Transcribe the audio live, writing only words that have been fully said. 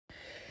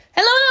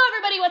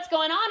everybody, what's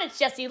going on? It's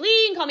Jessie Lee.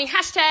 You can call me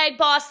hashtag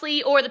Boss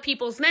Lee or the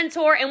People's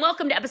Mentor, and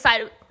welcome to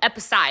episode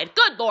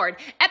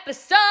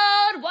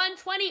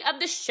 120 of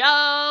the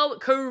show.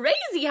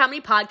 Crazy how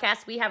many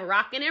podcasts we have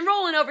rocking and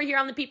rolling over here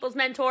on the People's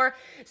Mentor.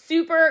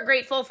 Super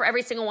grateful for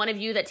every single one of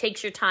you that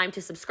takes your time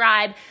to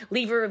subscribe,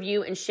 leave a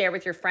review, and share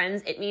with your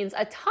friends. It means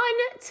a ton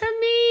to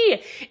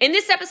me. In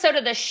this episode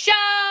of the show,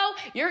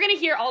 you're going to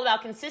hear all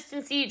about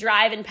consistency,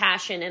 drive, and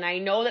passion, and I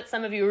know that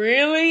some of you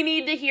really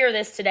need to hear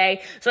this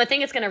today, so I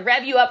think it's going to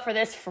rev you up for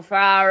this for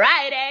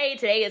Friday.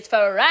 Today is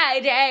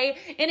Friday,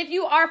 and if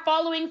you are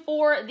following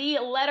for the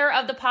letter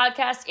of the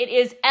podcast, it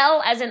is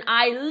L as in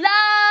I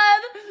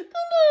love.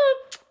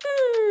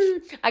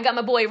 I got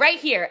my boy right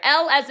here.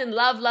 L as in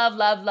love, love,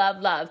 love,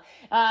 love, love.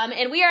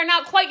 And we are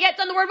not quite yet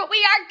done the word, but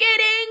we are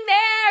getting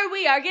there.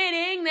 We are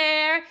getting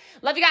there.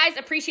 Love you guys.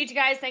 Appreciate you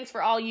guys. Thanks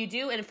for all you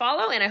do and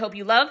follow. And I hope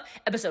you love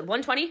episode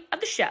 120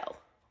 of the show.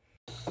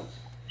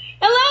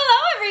 Hello,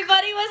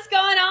 everybody. What's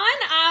going on?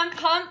 I'm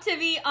pumped to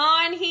be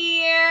on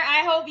here.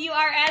 I hope you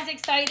are as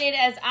excited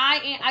as I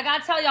am. I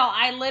gotta tell y'all,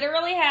 I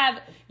literally have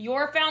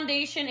your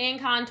foundation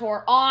and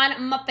contour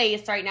on my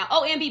face right now.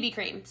 Oh, and BB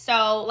cream.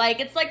 So,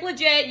 it's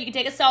legit. You can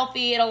take a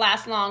selfie. It'll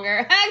last longer.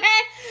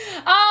 Okay?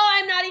 Oh,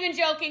 I'm not even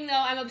joking, though.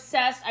 I'm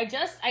obsessed. I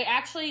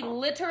actually,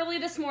 literally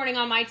this morning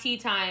on my tea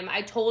time,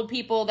 I told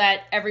people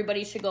that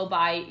everybody should go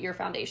buy your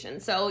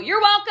foundation. So,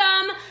 you're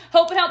welcome.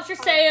 Hope it helps your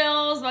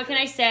sales. What can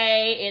I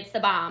say? It's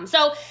the bomb.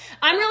 So,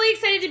 I'm really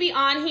excited to be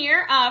on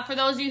here. For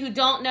those of you who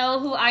don't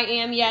know who I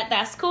am yet,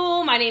 that's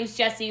cool. My name's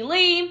Jessie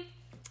Lee.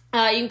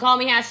 You can call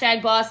me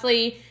hashtag Boss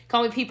Lee,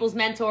 call me People's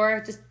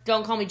Mentor, just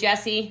don't call me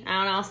Jessie.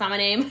 I don't know, it's not my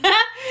name.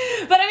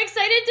 But I'm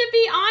excited to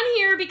be on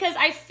here because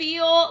I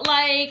feel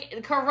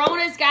like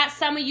Corona's got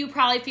some of you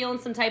probably feeling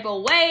some type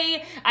of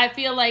way. I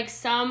feel like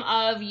some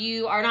of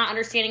you are not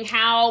understanding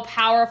how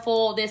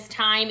powerful this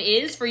time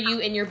is for you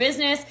and your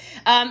business.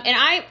 And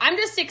I'm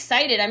just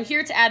excited. I'm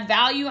here to add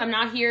value. I'm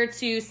not here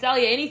to sell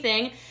you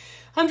anything.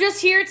 I'm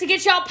just here to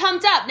get y'all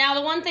pumped up. Now,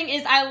 the one thing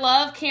is I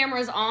love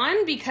cameras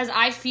on because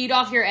I feed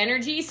off your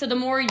energy. So the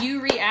more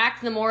you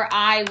react, the more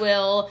I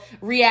will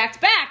react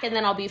back, and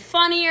then I'll be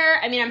funnier.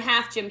 I mean, I'm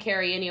half Jim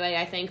Carrey anyway,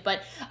 I think,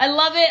 but I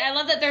love it. I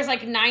love that there's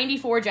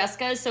 94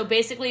 Jessicas. So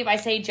basically, if I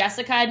say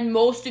Jessica,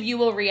 most of you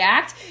will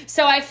react.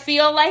 So I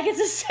feel like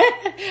it's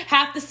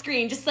half the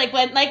screen, just like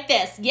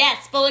this.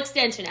 Yes, full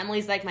extension.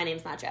 Emily's like, my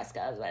name's not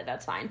Jessica, but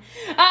that's fine.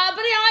 But there's a lot of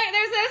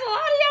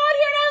y'all on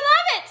here, and I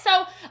love it.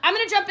 So I'm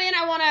gonna jump in.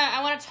 I want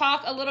to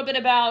talk a little bit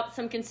about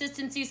some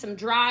consistency, some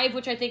drive,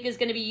 which I think is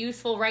going to be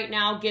useful right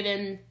now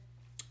given,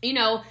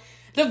 the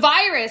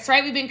virus,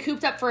 right? We've been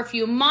cooped up for a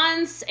few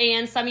months,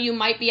 and some of you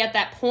might be at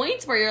that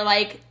point where you're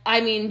like,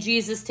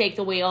 Jesus, take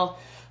the wheel.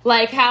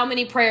 How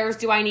many prayers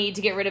do I need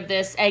to get rid of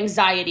this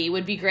anxiety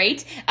would be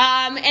great.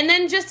 And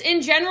then just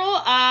in general,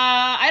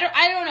 I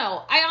don't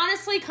know. I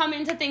honestly come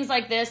into things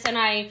like this, and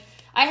I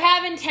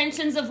have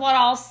intentions of what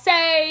I'll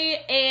say,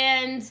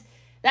 and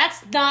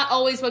that's not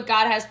always what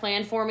God has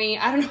planned for me.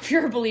 I don't know if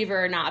you're a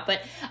believer or not,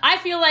 but I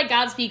feel like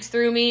God speaks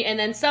through me, and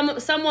then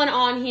someone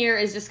on here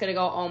is just going to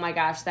go, oh my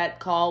gosh, that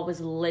call was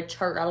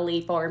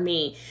literally for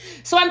me.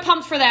 So I'm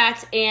pumped for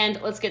that,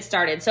 and let's get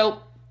started. So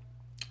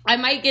I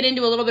might get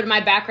into a little bit of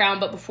my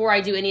background, but before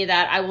I do any of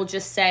that, I will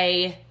just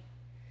say,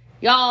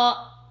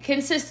 y'all,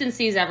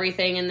 consistency is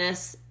everything in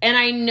this. And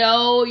I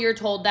know you're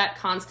told that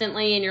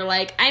constantly, and you're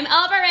like, I'm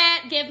over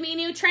it. Give me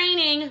new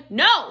training.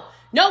 No,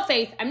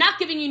 Faith, I'm not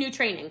giving you new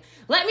training.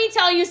 Let me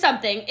tell you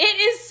something. It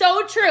is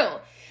so true.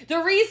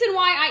 The reason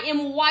why I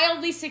am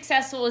wildly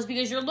successful is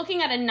because you're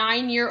looking at a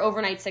 9-year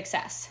overnight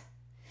success.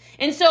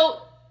 And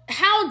so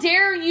how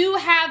dare you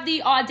have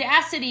the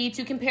audacity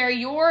to compare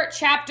your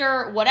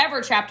chapter,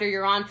 whatever chapter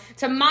you're on,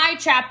 to my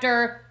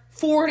chapter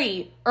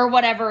 40 or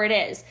whatever it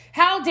is?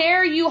 How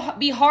dare you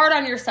be hard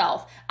on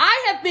yourself?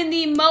 I have been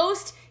the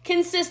most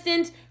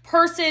consistent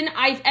person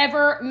I've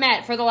ever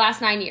met for the last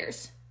 9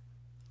 years.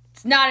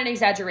 It's not an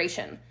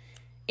exaggeration.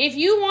 If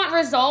you want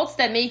results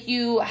that make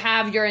you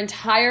have your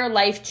entire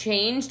life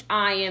changed,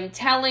 I am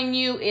telling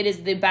you, it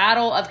is the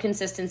battle of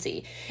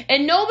consistency.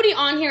 And nobody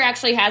on here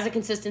actually has a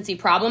consistency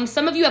problem.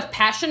 Some of you have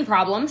passion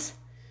problems,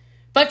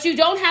 but you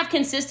don't have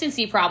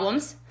consistency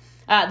problems.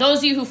 Those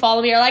of you who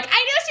follow me are like, I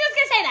knew she was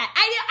going to say that.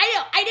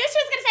 I knew she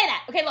was going to say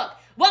that. Okay, look.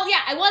 Well, yeah,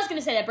 I was going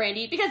to say that,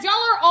 Brandy, because y'all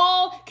are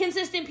all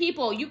consistent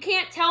people. You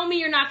can't tell me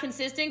you're not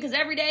consistent because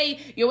every day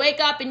you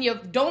wake up and you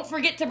don't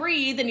forget to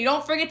breathe, and you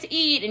don't forget to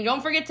eat, and you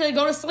don't forget to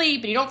go to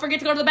sleep, and you don't forget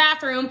to go to the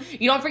bathroom,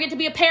 you don't forget to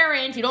be a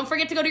parent, you don't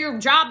forget to go to your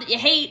job that you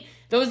hate,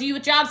 those of you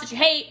with jobs that you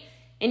hate,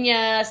 and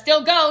you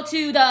still go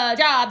to the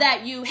job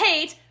that you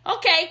hate.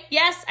 Okay,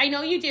 yes, I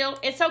know you do.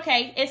 It's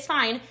okay. It's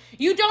fine.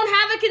 You don't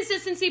have a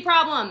consistency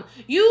problem.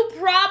 You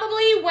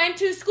probably went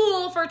to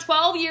school for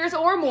 12 years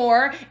or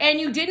more and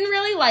you didn't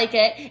really like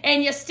it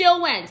and you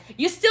still went.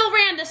 You still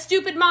ran the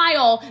stupid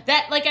mile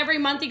that like every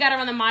month you got to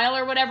run the mile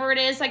or whatever it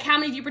is. Like how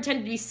many of you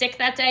pretended to be sick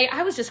that day?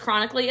 I was just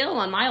chronically ill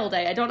on mile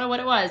day. I don't know what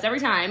it was every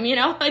time,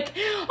 like,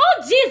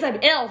 oh geez, I'm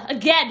ill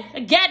again.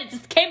 It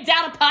just came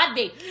down upon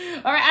me.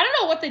 All right, I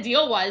don't know what the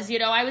deal was.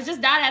 I was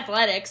just not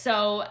athletic.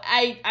 So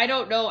I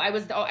don't know. I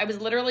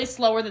was literally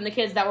slower than the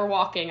kids that were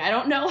walking. I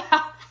don't know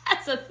how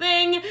that's a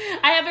thing.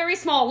 I have very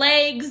small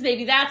legs.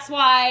 Maybe that's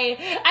why.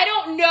 I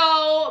don't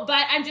know,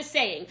 but I'm just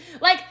saying.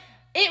 Like,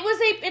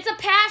 it's a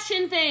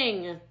passion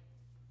thing.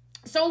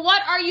 So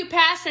what are you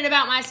passionate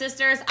about, my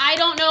sisters? I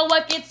don't know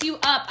what gets you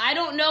up. I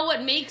don't know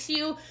what makes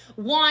you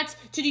want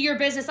to do your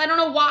business. I don't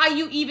know why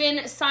you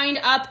even signed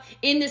up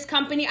in this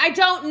company. I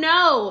don't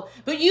know.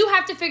 But you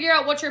have to figure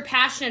out what you're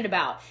passionate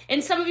about.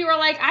 And some of you are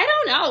like, I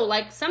don't know.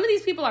 Like, some of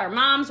these people are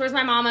moms. Where's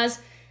my mamas?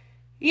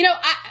 That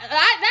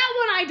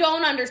one I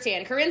don't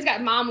understand. Corinne's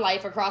got mom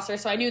life across her,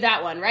 so I knew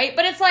that one, right?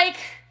 But it's like,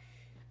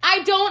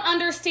 I don't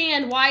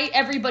understand why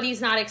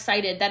everybody's not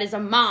excited that is a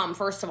mom,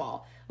 first of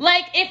all.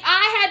 Like, if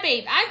I had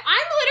babe, I'm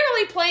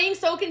literally playing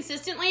so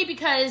consistently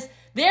because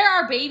there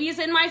are babies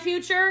in my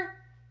future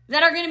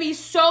that are going to be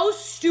so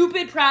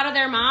stupid proud of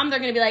their mom. They're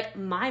going to be like,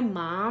 my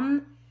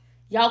mom?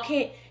 Y'all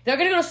can't, they're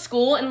going to go to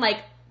school and like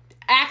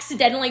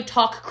accidentally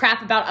talk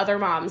crap about other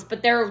moms,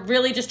 but they're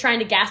really just trying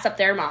to gas up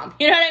their mom.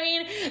 You know what I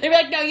mean? They'd be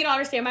like, no, you don't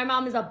understand. My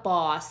mom is a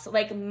boss.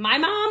 Like, my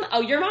mom?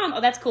 Oh, your mom? Oh,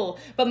 that's cool.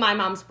 But my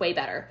mom's way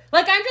better.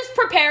 Like, I'm just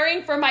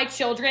preparing for my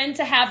children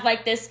to have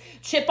like this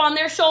chip on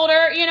their shoulder,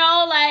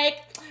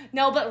 like,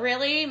 no, but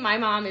really, my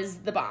mom is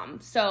the bomb.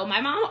 So my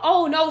mom,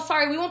 oh no,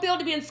 sorry, we won't be able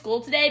to be in school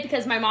today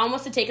because my mom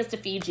wants to take us to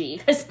Fiji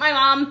because my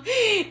mom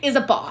is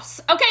a boss.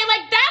 Okay,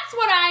 like that's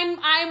what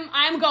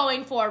I'm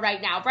going for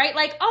right now, right?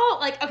 Like, oh,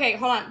 like, okay,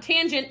 hold on,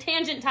 tangent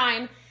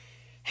time.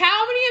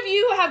 How many of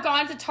you have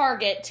gone to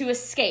Target to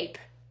escape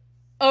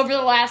over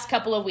the last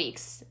couple of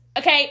weeks?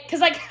 Okay,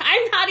 because like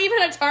I'm not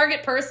even a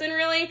Target person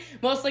really,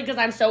 mostly because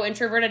I'm so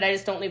introverted, I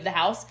just don't leave the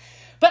house.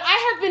 But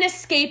I have been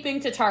escaping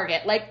to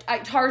Target, like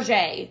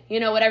Target,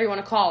 whatever you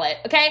want to call it,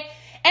 okay?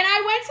 And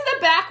I went to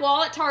the back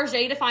wall at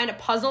Target to find a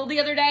puzzle the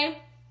other day,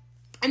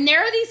 and there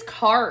are these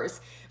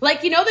cars.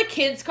 Like, the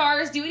kids'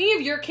 cars? Do any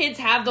of your kids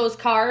have those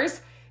cars?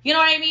 You know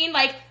what I mean?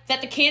 Like, that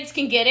the kids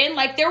can get in?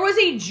 Like, there was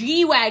a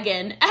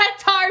G-Wagon at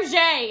Target,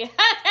 okay?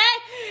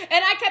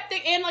 And I kept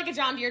in like a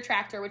John Deere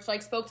tractor, which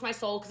like spoke to my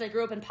soul because I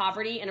grew up in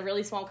poverty in a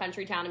really small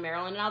country town in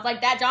Maryland. And I was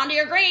like, that John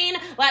Deere green,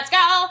 let's go.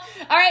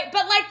 All right.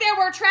 But like there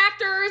were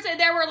tractors and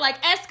there were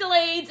like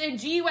Escalades and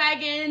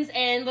G-Wagons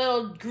and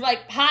little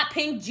like hot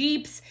pink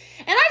Jeeps.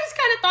 And I just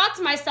kind of thought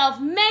to myself,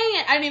 man,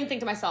 I didn't even think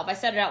to myself. I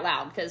said it out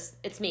loud because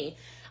it's me.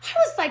 I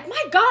was like,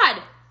 my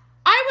God,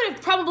 I would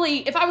have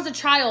probably, if I was a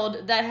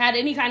child that had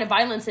any kind of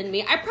violence in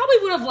me, I probably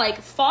would have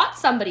like fought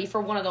somebody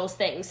for one of those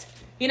things,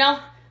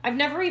 I've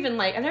never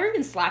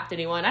even slapped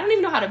anyone. I don't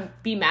even know how to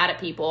be mad at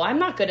people. I'm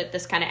not good at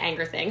this kind of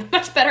anger thing. I'm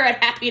much better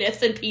at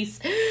happiness and peace.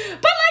 But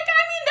like,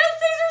 those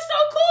things are so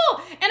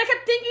cool. And I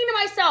kept thinking to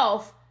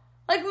myself,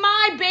 like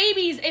my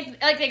babies,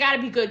 if like they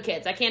gotta be good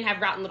kids. I can't have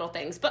rotten little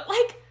things. But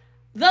like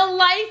the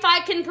life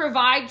I can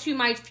provide to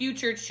my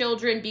future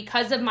children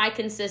because of my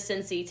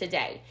consistency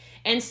today.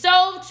 And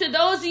so to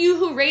those of you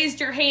who raised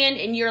your hand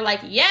and you're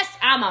like, yes,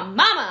 I'm a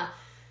mama.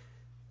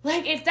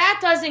 Like, if that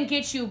doesn't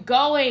get you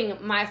going,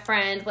 my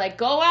friend, like,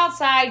 go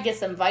outside, get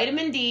some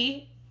vitamin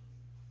D.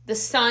 The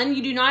sun,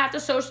 you do not have to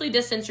socially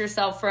distance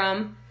yourself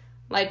from.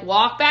 Like,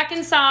 walk back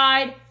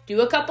inside,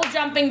 do a couple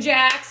jumping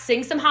jacks,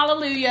 sing some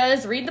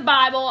hallelujahs, read the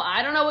Bible.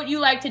 I don't know what you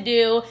like to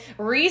do.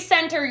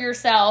 Recenter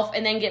yourself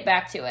and then get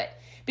back to it.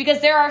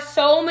 Because there are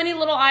so many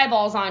little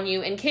eyeballs on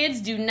you, and kids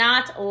do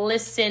not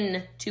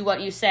listen to what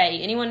you say.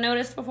 Anyone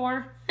noticed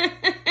before?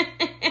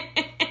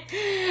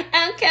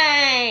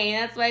 Okay,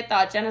 that's what I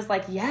thought. Jenna's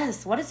like,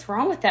 yes, what is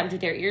wrong with them? Do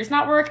their ears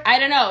not work? I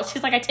don't know.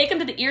 She's like, I take them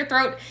to the ear,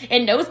 throat,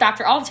 and nose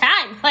doctor all the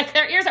time. Like,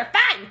 their ears are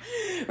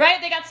fine, right?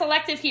 They got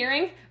selective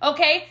hearing,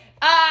 okay?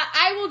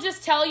 I will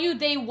just tell you,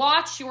 they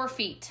watch your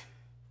feet.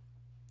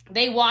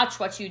 They watch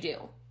what you do.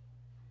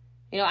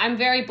 I'm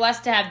very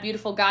blessed to have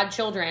beautiful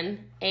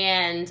godchildren,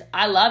 and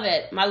I love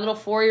it. My little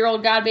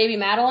 4-year-old god baby,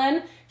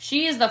 Madeline,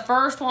 she is the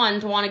first one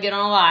to want to get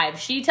on live.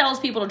 She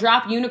tells people to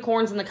drop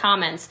unicorns in the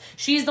comments.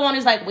 She's the one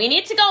who's like, we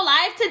need to go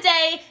live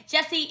today,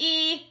 Jessie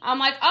E. I'm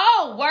like,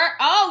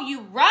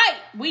 you right.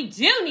 We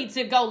do need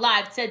to go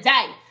live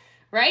today,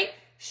 right?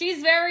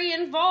 She's very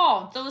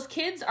involved. Those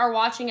kids are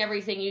watching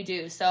everything you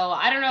do. So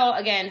I don't know,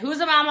 again, who's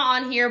a mama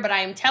on here, but I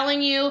am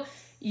telling you,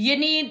 you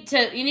need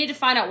to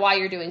find out why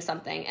you're doing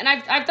something. And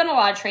I've done a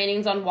lot of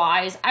trainings on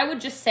whys. I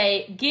would just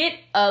say, get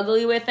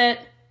ugly with it.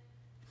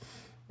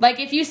 Like,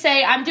 if you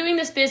say, I'm doing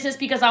this business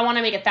because I want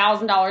to make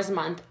 $1,000 a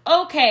month.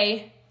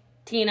 Okay,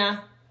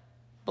 Tina,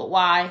 but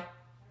why?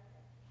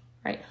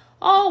 Right?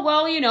 Oh,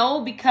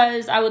 well,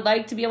 because I would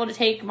like to be able to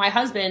take my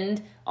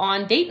husband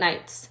on date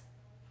nights.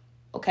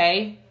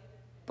 Okay,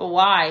 but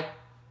why?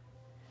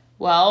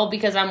 Well,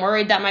 because I'm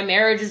worried that my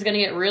marriage is going to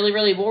get really,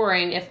 really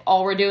boring if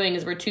all we're doing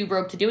is we're too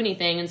broke to do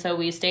anything, and so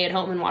we stay at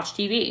home and watch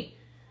TV.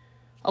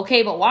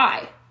 Okay, but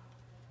why?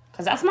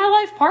 Because that's my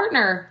life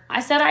partner.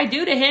 I said I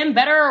do to him,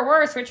 better or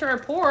worse, richer or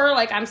poorer.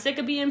 Like, I'm sick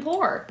of being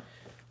poor.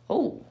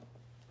 Oh,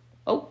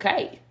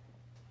 okay.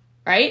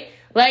 Right?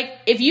 Like,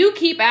 if you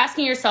keep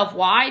asking yourself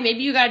why,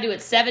 maybe you got to do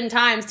it 7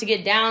 times to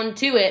get down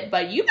to it,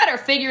 but you better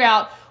figure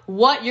out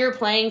what you're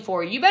playing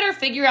for. You better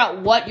figure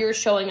out what you're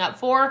showing up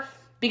for,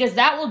 because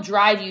that will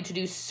drive you to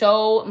do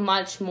so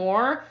much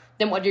more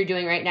than what you're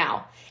doing right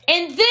now.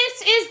 And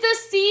this is the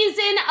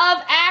season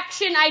of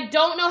action. I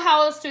don't know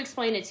how else to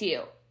explain it to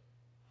you.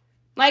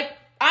 Like,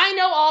 I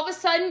know all of a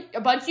sudden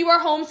a bunch of you are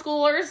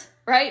homeschoolers,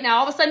 right? Now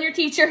all of a sudden you're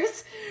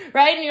teachers,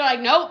 right? And you're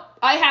like, nope,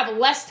 I have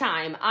less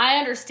time. I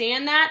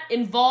understand that.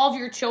 Involve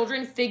your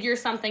children, figure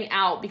something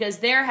out, because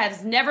there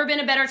has never been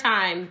a better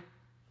time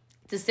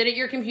to sit at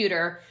your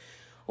computer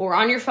or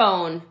on your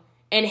phone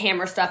and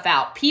hammer stuff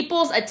out.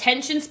 People's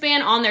attention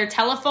span on their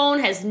telephone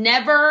has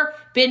never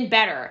been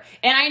better.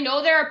 And I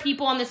know there are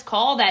people on this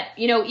call that,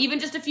 even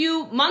just a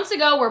few months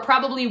ago were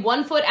probably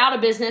one foot out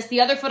of business, the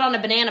other foot on a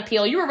banana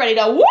peel. You were ready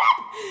to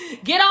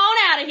whoop, get on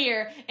out of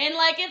here. And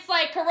it's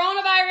like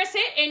coronavirus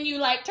hit and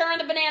you turn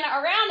the banana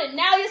around and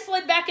now you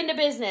slid back into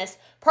business.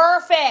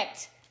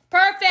 Perfect,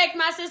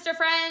 my sister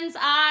friends.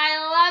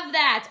 I love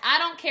that. I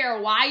don't care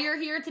why you're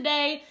here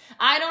today.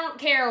 I don't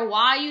care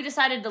why you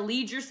decided to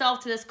lead yourself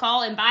to this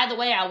call. And by the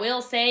way, I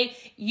will say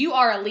you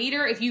are a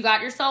leader if you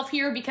got yourself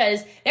here,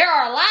 because there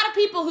are a lot of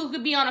people who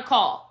could be on a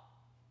call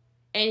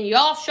and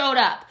y'all showed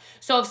up.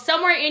 So if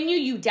somewhere in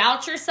you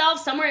doubt yourself,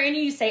 somewhere in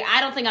you say,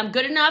 I don't think I'm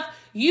good enough,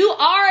 you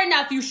are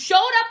enough. You showed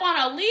up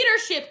on a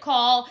leadership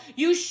call.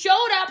 You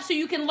showed up so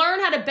you can learn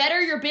how to better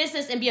your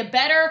business and be a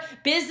better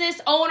business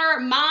owner,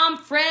 mom,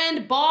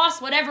 friend, boss,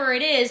 whatever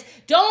it is.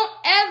 Don't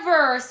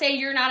ever say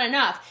you're not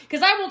enough.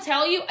 Because I will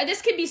tell you,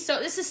 this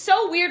is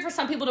so weird for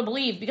some people to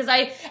believe, because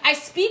I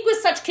speak with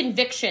such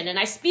conviction and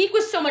I speak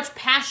with so much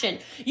passion.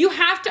 You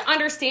have to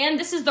understand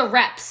this is the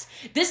reps.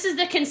 This is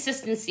the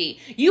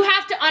consistency. You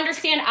have to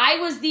understand I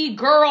was the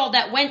girl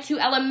that went to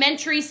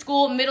elementary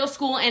school, middle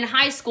school, and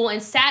high school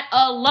and sat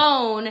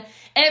alone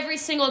every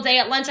single day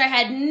at lunch. I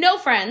had no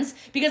friends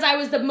because I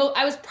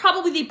was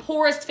probably the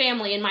poorest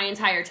family in my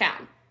entire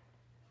town.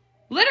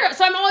 Literally.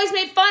 So I'm always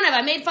made fun of.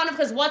 I made fun of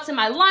because what's in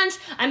my lunch.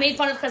 I made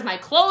fun of because my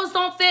clothes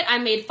don't fit. I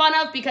made fun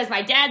of because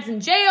my dad's in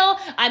jail.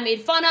 I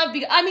made fun of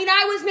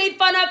I was made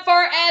fun of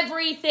for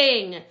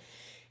everything.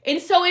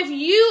 And so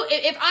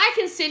if I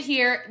can sit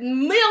here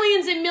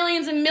millions and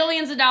millions and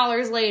millions of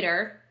dollars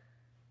later,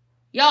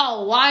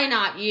 y'all, why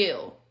not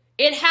you?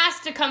 It has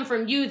to come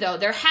from you, though.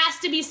 There has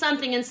to be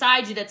something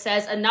inside you that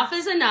says, enough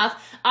is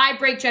enough. I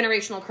break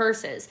generational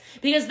curses.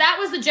 Because that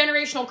was the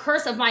generational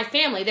curse of my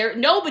family.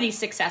 Nobody's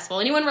successful.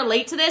 Anyone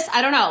relate to this?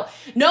 I don't know.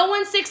 No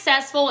one's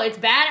successful. It's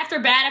bad after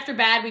bad after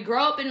bad. We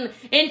grow up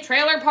in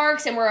trailer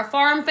parks and we're a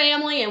farm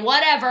family and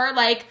whatever.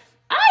 I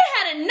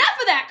had enough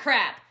of that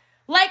crap.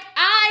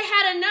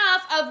 I had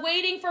enough of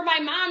waiting for my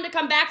mom to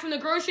come back from the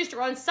grocery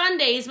store on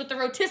Sundays with the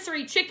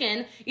rotisserie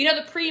chicken,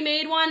 the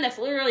pre-made one that's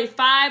literally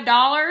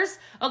 $5,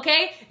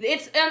 okay?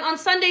 It's on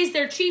Sundays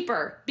they're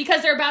cheaper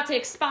because they're about to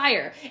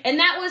expire. And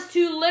that was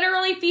to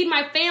literally feed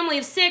my family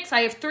of 6.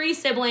 I have 3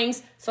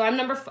 siblings, so I'm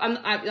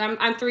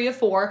 3 of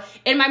 4,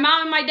 and my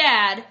mom and my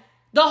dad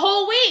the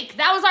whole week.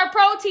 That was our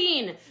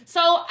protein. So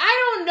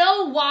I don't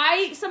know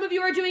why some of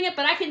you are doing it,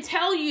 but I can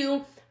tell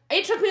you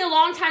it took me a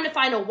long time to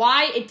find a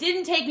why. It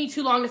didn't take me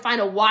too long to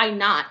find a why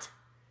not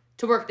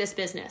to work this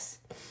business.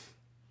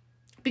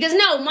 Because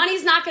no,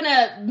 money's not going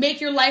to make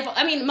your life...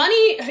 I'm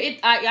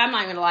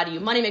not going to lie to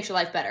you. Money makes your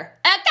life better.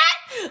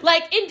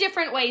 Okay? In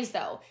different ways,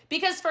 though.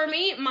 Because for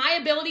me, my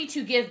ability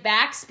to give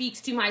back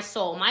speaks to my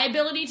soul. My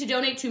ability to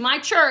donate to my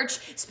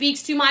church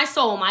speaks to my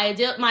soul. My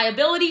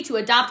ability to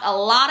adopt a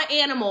lot of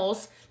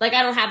animals... I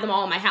don't have them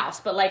all in my house,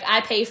 but I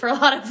pay for a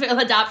lot of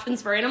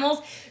adoptions for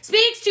animals.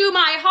 Speaks to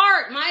my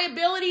heart, my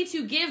ability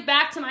to give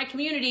back to my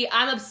community.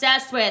 I'm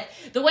obsessed with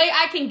the way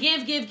I can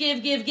give. I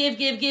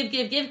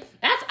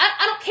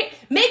don't care.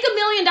 Make $1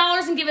 million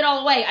and give it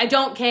all away. I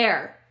don't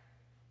care.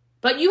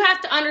 But you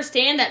have to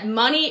understand that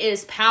money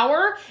is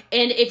power.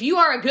 And if you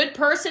are a good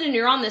person and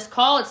you're on this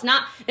call,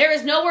 there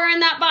is nowhere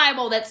in that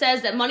Bible that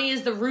says that money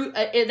is the root,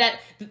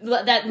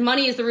 that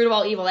money is the root of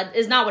all evil. That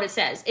is not what it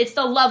says. It's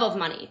the love of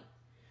money.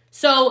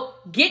 So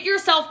get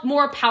yourself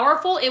more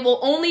powerful. It will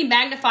only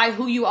magnify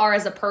who you are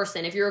as a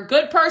person. If you're a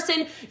good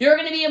person, you're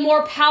going to be a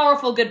more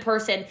powerful good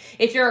person.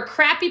 If you're a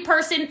crappy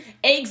person,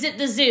 exit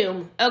the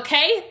Zoom,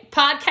 okay?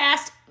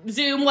 Podcast,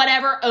 Zoom,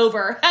 whatever,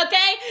 over,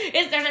 okay?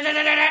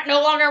 It's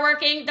no longer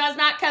working, does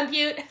not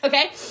compute,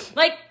 okay?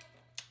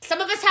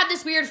 Some of us have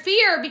this weird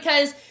fear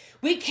because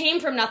we came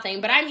from nothing,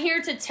 but I'm here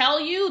to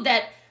tell you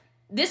that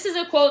this is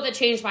a quote that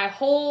changed my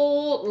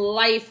whole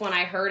life when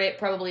I heard it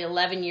probably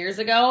 11 years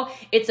ago.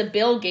 It's a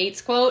Bill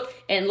Gates quote,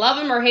 and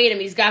love him or hate him,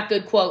 he's got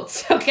good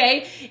quotes,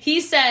 okay?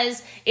 He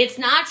says, it's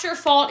not your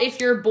fault if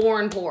you're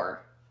born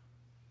poor,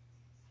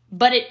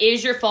 but it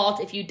is your fault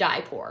if you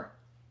die poor.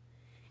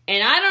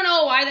 And I don't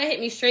know why that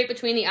hit me straight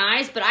between the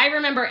eyes, but I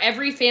remember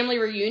every family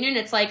reunion,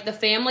 it's like the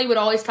family would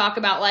always talk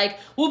about like,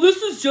 well,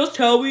 this is just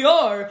how we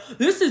are.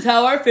 This is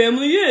how our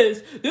family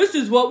is. This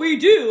is what we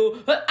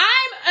do. But I'm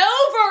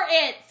over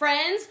it,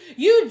 friends.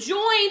 You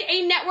joined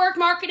a network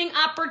marketing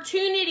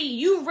opportunity.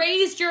 You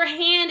raised your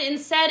hand and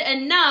said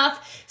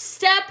enough.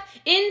 Step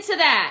into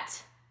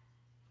that.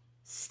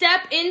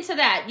 Step into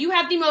that. You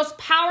have the most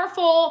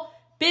powerful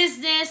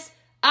business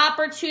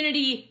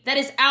opportunity that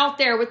is out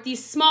there with the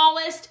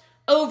smallest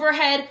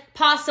overhead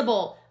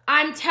possible.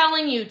 I'm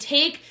telling you,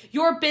 take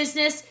your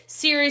business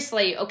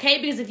seriously,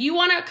 okay? Because if you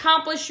want to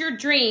accomplish your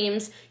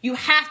dreams, you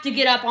have to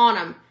get up on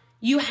them.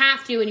 You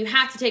have to, and you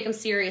have to take them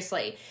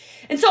seriously.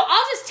 And so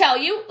I'll just tell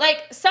you,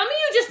 like, some of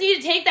you just need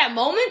to take that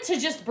moment to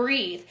just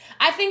breathe.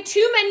 I think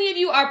too many of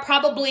you are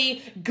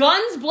probably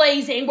guns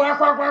blazing,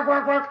 work.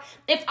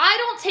 If I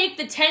don't take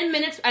the 10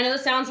 minutes, I know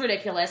this sounds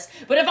ridiculous,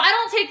 but if I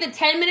don't take the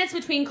 10 minutes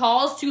between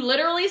calls to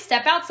literally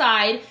step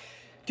outside,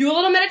 do a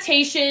little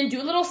meditation,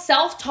 do a little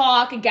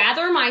self-talk,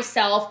 gather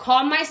myself,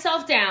 calm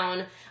myself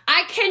down,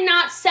 I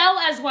cannot sell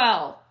as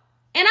well.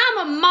 And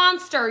I'm a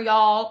monster,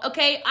 y'all,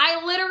 okay?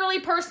 I literally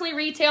personally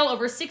retail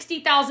over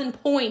 60,000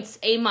 points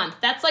a month.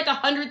 That's like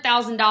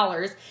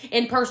 $100,000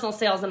 in personal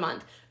sales a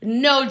month.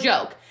 No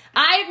joke.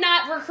 I've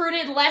not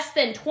recruited less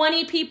than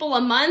 20 people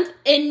a month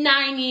in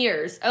 9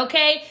 years,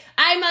 okay?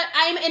 I'm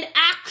an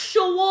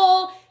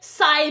actual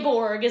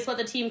cyborg is what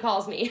the team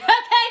calls me,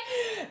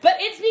 okay? But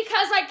it's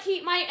because I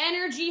keep my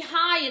energy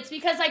high. It's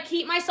because I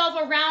keep myself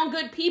around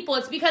good people.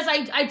 It's because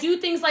I do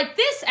things like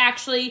this,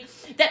 actually,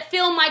 that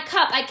fill my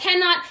cup. I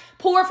cannot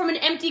pour from an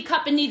empty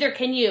cup, and neither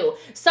can you.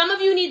 Some of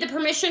you need the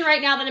permission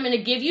right now that I'm going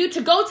to give you to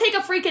go take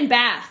a freaking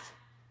bath.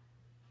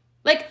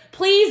 Like,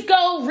 please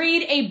go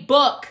read a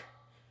book.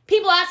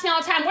 People ask me all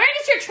the time, where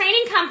does your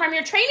training come from?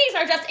 Your trainings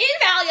are just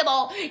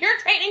invaluable. Your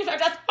trainings are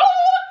just,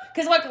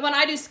 because like when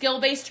I do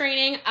skill-based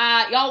training,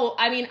 y'all,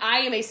 I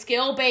am a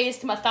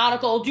skill-based,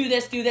 methodical, do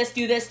this,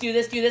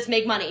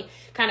 make money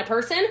kind of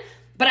person.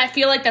 But I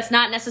feel like that's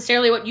not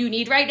necessarily what you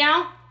need right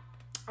now.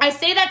 I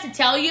say that to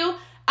tell you,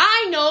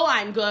 I know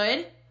I'm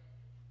good.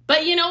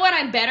 But you know what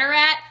I'm better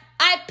at?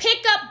 I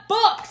pick up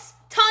books,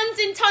 tons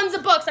and tons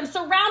of books. I'm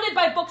surrounded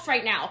by books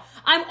right now.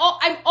 I'm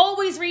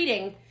always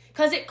reading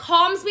because it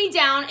calms me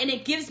down and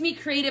it gives me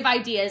creative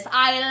ideas.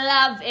 I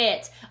love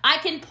it. I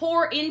can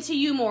pour into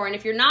you more. And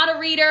if you're not a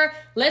reader,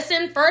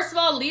 listen, first of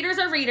all, leaders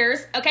are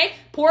readers, okay?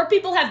 Poor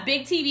people have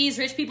big TVs,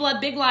 rich people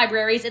have big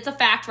libraries. It's a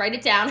fact, write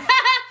it down.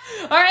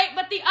 All right,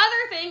 but the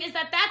other thing is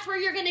that's where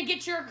you're going to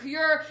get your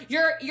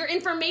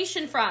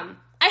information from.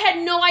 I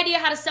had no idea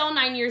how to sell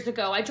 9 years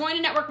ago. I joined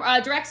a network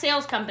direct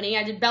sales company.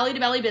 I did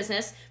belly-to-belly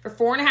business for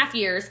 4.5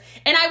 years.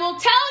 And I will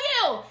tell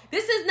you,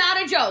 this is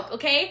not a joke,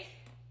 okay?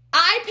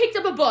 I picked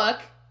up a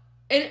book,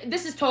 and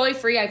this is totally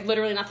free. I have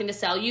literally nothing to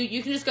sell you.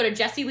 You can just go to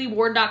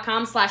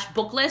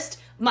jessieleeward.com/booklist.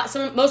 Most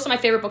of my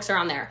favorite books are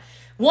on there.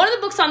 One of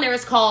the books on there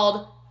is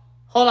called,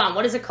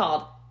 what is it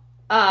called?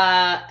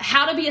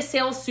 How to Be a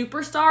Sales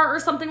Superstar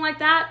or something like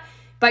that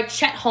by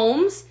Chet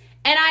Holmes.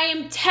 And I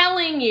am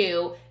telling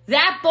you,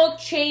 that book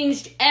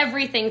changed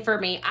everything for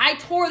me. I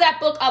tore that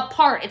book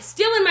apart. It's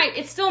still in my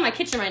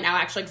kitchen right now,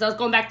 actually, because I was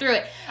going back through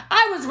it.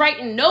 I was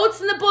writing notes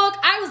in the book.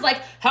 I was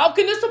like, how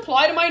can this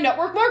apply to my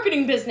network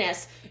marketing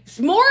business?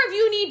 More of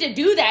you need to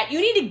do that.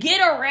 You need to get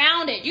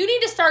around it. You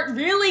need to start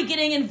really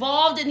getting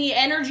involved in the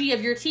energy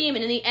of your team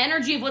and in the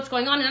energy of what's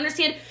going on and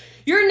understand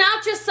you're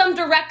not just some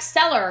direct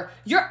seller.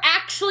 You're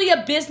actually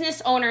a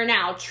business owner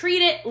now.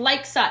 Treat it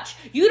like such.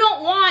 You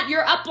don't want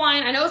your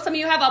upline. I know some of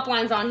you have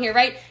uplines on here,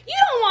 right? You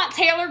don't want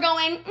Taylor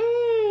going,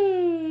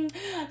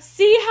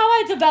 see how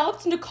I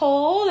developed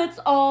Nicole? That's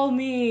all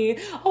me.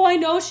 Oh, I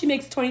know she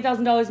makes $20,000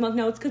 a month.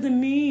 No, it's because of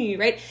me,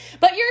 right?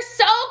 But you're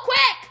so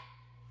quick.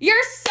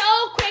 You're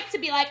so quick to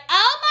be like,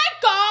 oh my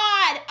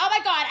God,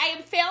 I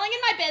am failing in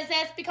my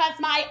business because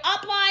my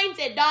upline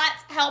did not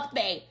help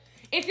me.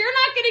 If you're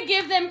not going to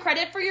give them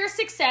credit for your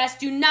success,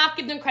 do not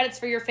give them credits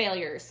for your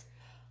failures.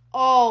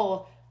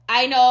 Oh,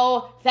 I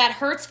know that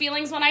hurts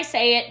feelings when I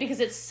say it because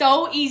it's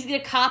so easy to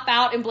cop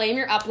out and blame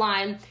your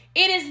upline.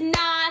 It is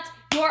not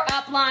your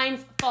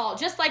upline's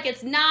fault, just like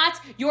it's not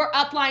your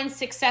upline's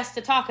success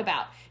to talk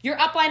about. Your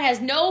upline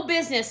has no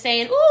business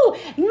saying, ooh,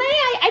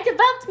 I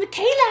developed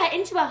Michaela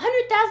into a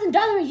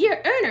 $100,000 a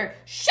year earner.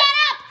 Shut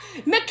up!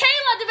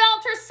 Michaela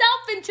developed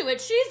herself into it.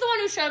 She's the one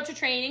who showed up to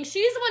training.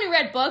 She's the one who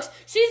read books.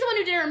 She's the one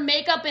who did her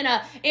makeup in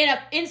a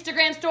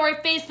Instagram story,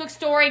 Facebook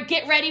story,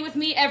 get ready with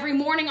me every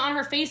morning on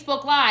her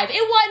Facebook Live.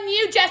 It wasn't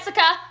you,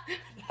 Jessica. I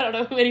don't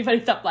know who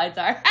anybody's uplines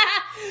are.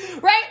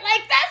 Right?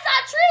 Like, that's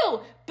not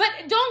true.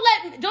 But don't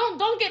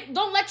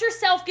let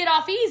yourself get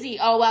off easy.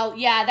 Oh, well,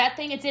 yeah, that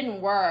thing, it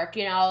didn't work.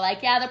 You know,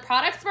 like, yeah, the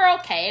products were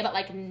okay, but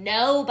like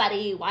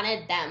nobody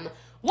wanted them.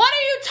 What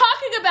are you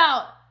talking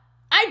about?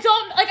 I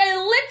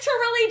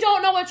literally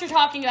don't know what you're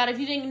talking about if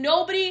you think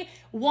nobody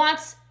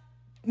wants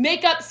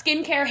makeup,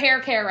 skincare, hair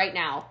care right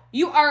now.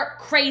 You are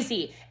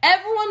crazy.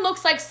 Everyone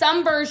looks like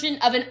some version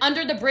of an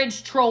under the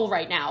bridge troll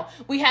right now.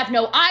 We have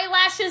no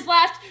eyelashes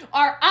left.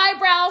 Our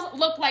eyebrows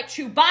look like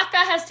Chewbacca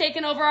has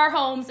taken over our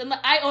homes. And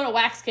I own a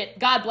wax kit.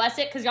 God bless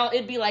it, because y'all,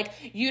 it'd be like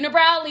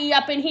Unibrow Lee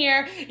up in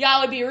here.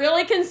 Y'all would be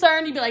really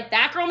concerned. You'd be like,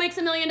 that girl makes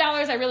 $1 million.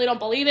 I really don't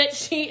believe it.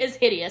 She is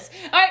hideous.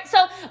 All right, so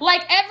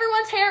like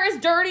everyone's hair is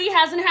dirty,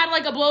 hasn't had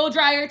like a blow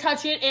dryer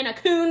touch it in a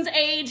coon's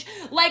age.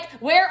 Like,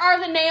 where are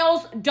the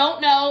nails?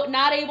 Don't know.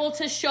 Not able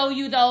to show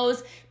you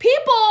those.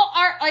 People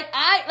are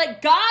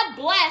like, God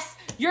bless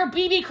your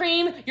BB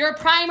cream, your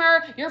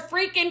primer, your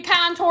freaking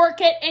contour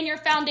kit, and your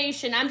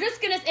foundation. I'm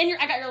just gonna,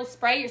 I got your little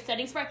spray, your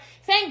setting spray.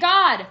 Thank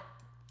God.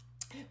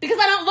 Because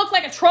I don't look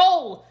like a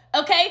troll,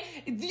 okay?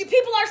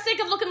 People are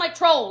sick of looking like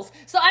trolls.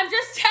 So I'm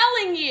just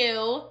telling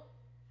you,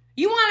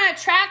 you want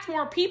to attract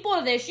more people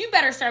to this, you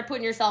better start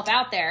putting yourself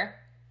out there.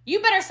 You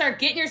better start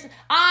getting yourself.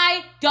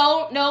 I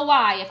don't know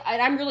why.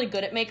 I'm really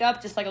good at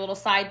makeup, just like a little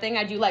side thing.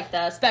 I do like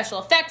the special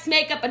effects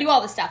makeup. I do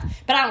all this stuff,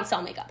 but I don't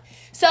sell makeup.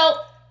 So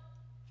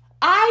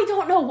I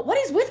don't know. What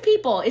is with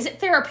people? Is it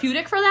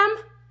therapeutic for them?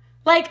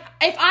 Like,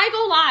 if I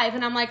go live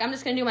and I'm like, I'm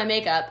just going to do my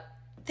makeup,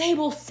 they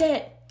will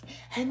sit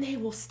and they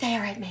will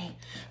stare at me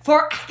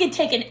for, I could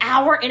take an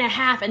hour and a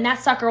half and that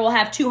sucker will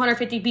have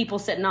 250 people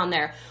sitting on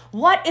there.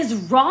 What is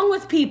wrong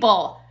with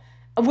people?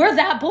 We're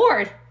that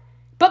bored.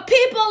 But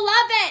people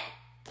love it.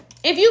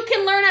 If you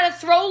can learn how to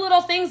throw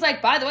little things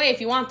like, by the way, if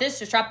you want this,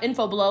 just drop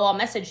info below, I'll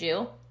message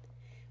you.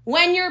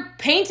 When you're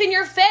painting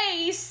your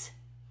face,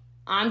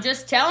 I'm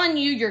just telling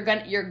you, you're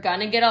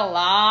gonna get a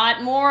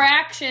lot more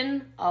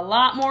action, a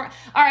lot more.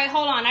 All right,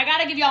 hold on. I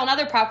gotta give y'all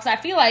another prop because I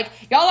feel like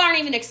y'all aren't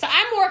even excited.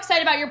 I'm more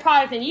excited about your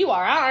product than you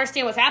are. I don't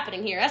understand what's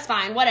happening here. That's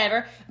fine,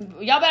 whatever.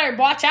 Y'all better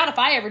watch out if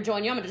I ever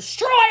join you. I'm gonna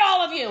destroy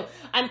all of you.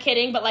 I'm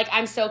kidding, but like,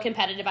 I'm so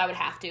competitive, I would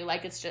have to.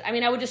 Like, it's just, I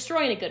mean, I would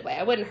destroy in a good way.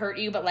 I wouldn't hurt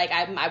you, but like,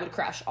 I would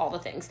crush all the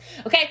things.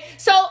 Okay,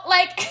 so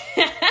like,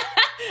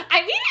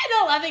 I mean it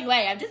in a loving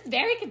way. I'm just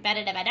very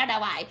competitive. I don't know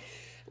why.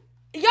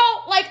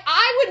 Y'all, like,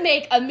 I would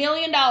make $1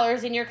 million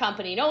in your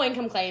company, no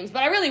income claims,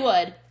 but I really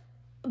would,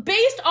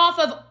 based off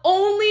of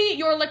only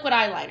your liquid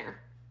eyeliner.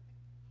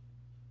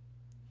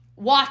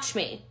 Watch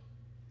me.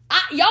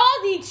 Y'all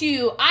need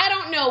to, I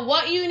don't know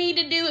what you need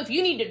to do. If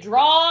you need to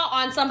draw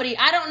on somebody,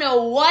 I don't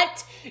know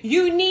what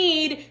you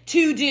need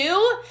to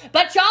do,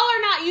 but y'all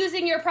are not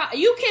using your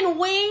you can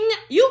wing,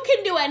 you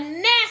can do a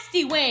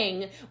nasty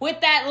wing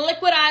with that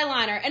liquid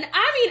eyeliner. And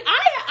I mean,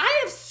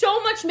 I have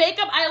so much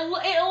makeup,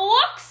 it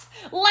looks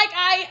like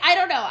I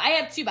don't know. I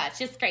have too much.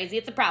 It's crazy.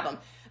 It's a problem.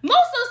 Most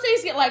of those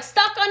things get like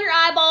stuck on your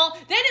eyeball.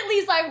 Then it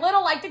leaves like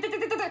little like, and then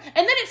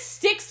it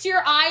sticks to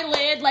your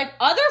eyelid. Like,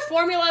 other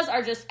formulas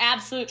are just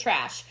absolute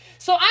trash.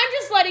 So I'm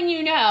just letting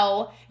you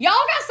know, y'all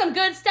got some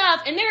good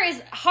stuff, and there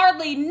is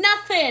hardly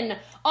nothing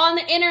on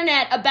the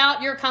internet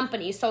about your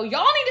company. So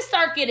y'all need to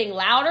start getting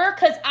louder,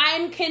 because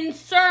I'm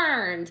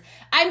concerned.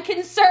 I'm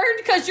concerned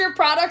because your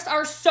products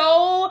are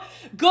so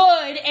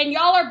good and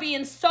y'all are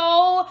being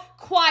so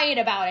quiet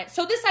about it.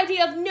 So this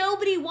idea of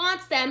nobody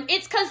wants them,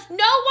 it's because no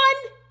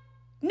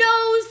one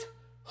knows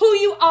who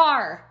you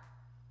are.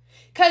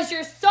 Because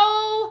you're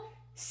so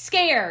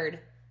scared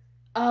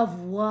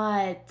of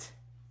what?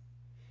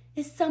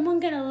 Is someone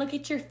going to look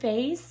at your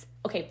face?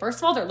 Okay, first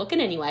of all, they're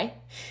looking anyway.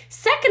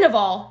 Second of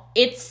all,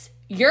 it's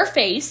your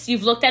face.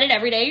 You've looked at it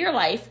every day of your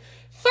life.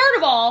 Third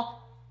of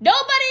all,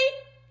 nobody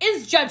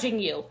is judging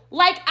you.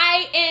 Like,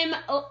 I'm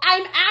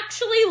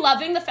actually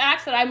loving the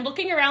fact that I'm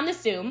looking around the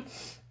Zoom.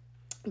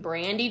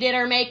 Brandy did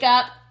her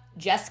makeup.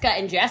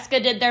 Jessica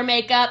did their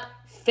makeup.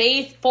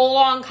 Faith,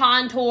 full-on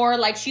contour,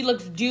 like she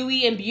looks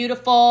dewy and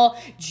beautiful.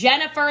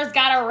 Jennifer's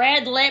got a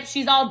red lip.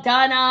 She's all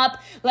done up.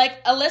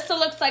 Like, Alyssa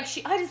looks like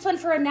I just went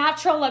for a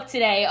natural look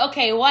today.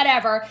 Okay,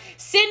 whatever.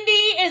 Cindy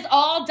is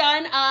all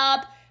done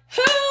up.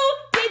 Who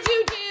did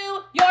you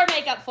do your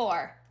makeup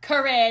for?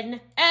 Corinne,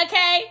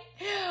 okay?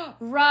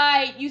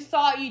 Right, you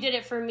thought you did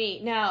it for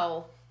me.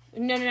 No,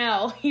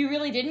 you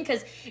really didn't,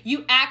 because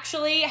you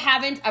actually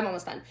haven't, I'm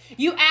almost done.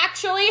 You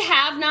actually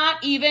have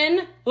not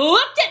even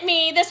looked at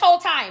me this whole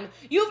time.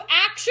 You've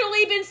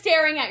actually been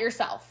staring at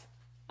yourself.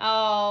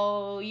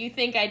 Oh, you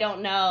think I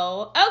don't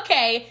know?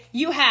 Okay,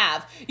 you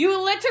have.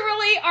 You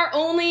literally are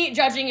only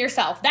judging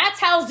yourself. That's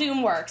how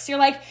Zoom works. You're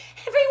like,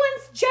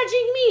 everyone's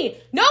judging me.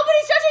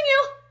 Nobody's judging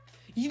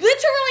you.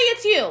 Literally,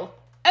 it's you.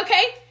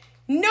 Okay?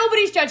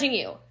 Nobody's judging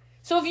you.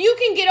 So if you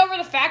can get over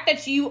the fact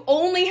that you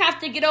only have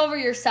to get over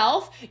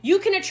yourself, you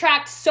can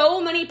attract so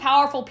many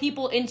powerful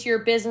people into your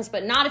business,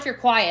 but not if you're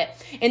quiet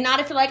and not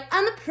if you're like,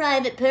 I'm a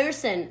private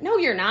person. No,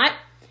 you're not.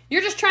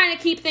 You're just trying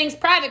to keep things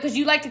private because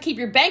you like to keep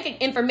your banking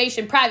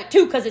information private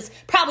too, because it's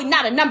probably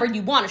not a number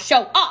you want to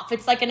show off.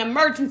 It's like an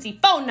emergency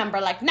phone number,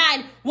 like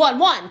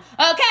 911,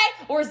 okay?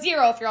 Or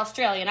 0 if you're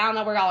Australian. I don't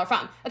know where y'all are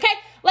from, okay?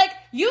 Like,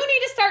 you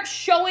need to start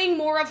showing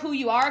more of who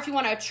you are if you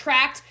want to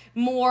attract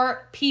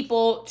more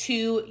people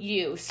to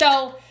you.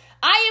 So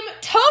I am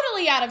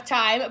totally out of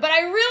time, but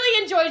I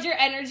really enjoyed your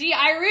energy.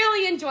 I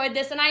really enjoyed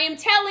this, and I am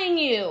telling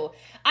you,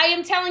 I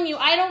am telling you,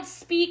 I don't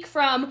speak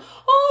from,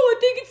 oh, I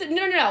think it's,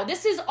 no.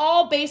 This is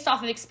all based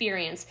off of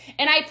experience.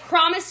 And I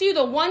promise you,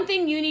 the one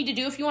thing you need to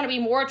do if you want to be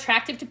more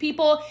attractive to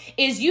people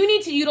is you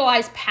need to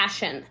utilize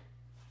passion.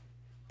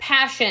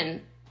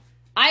 Passion.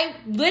 I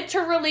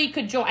literally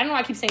could join, I don't know why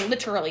I keep saying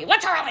literally.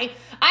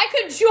 I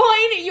could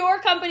join your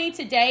company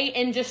today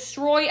and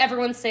destroy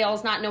everyone's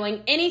sales not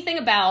knowing anything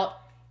about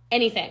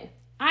anything.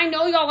 I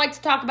know y'all like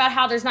to talk about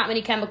how there's not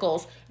many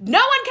chemicals. No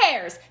one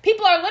cares.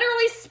 People are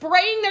literally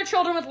spraying their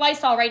children with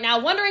Lysol right now,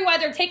 wondering why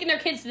they're taking their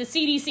kids to the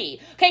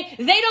CDC. Okay?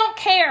 They don't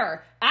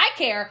care. I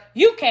care.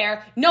 You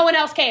care. No one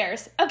else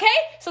cares. Okay?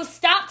 So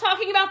stop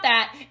talking about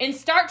that and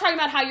start talking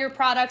about how your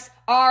products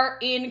are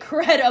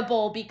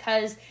incredible,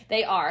 because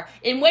they are.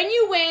 And when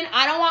you win,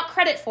 I don't want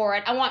credit for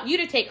it. I want you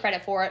to take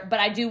credit for it, but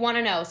I do want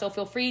to know. So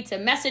feel free to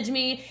message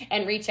me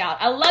and reach out.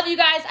 I love you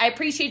guys. I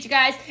appreciate you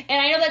guys.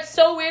 And I know that's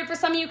so weird for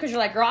some of you because you're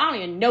like, girl, I don't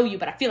even know you,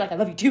 but I feel like I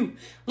love you too.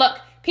 Look,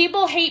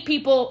 people hate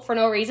people for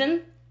no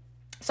reason.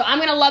 So I'm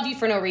going to love you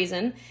for no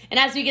reason. And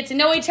as we get to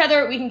know each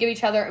other, we can give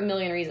each other a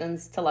million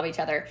reasons to love each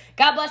other.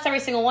 God bless every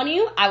single one of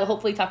you. I will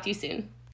hopefully talk to you soon.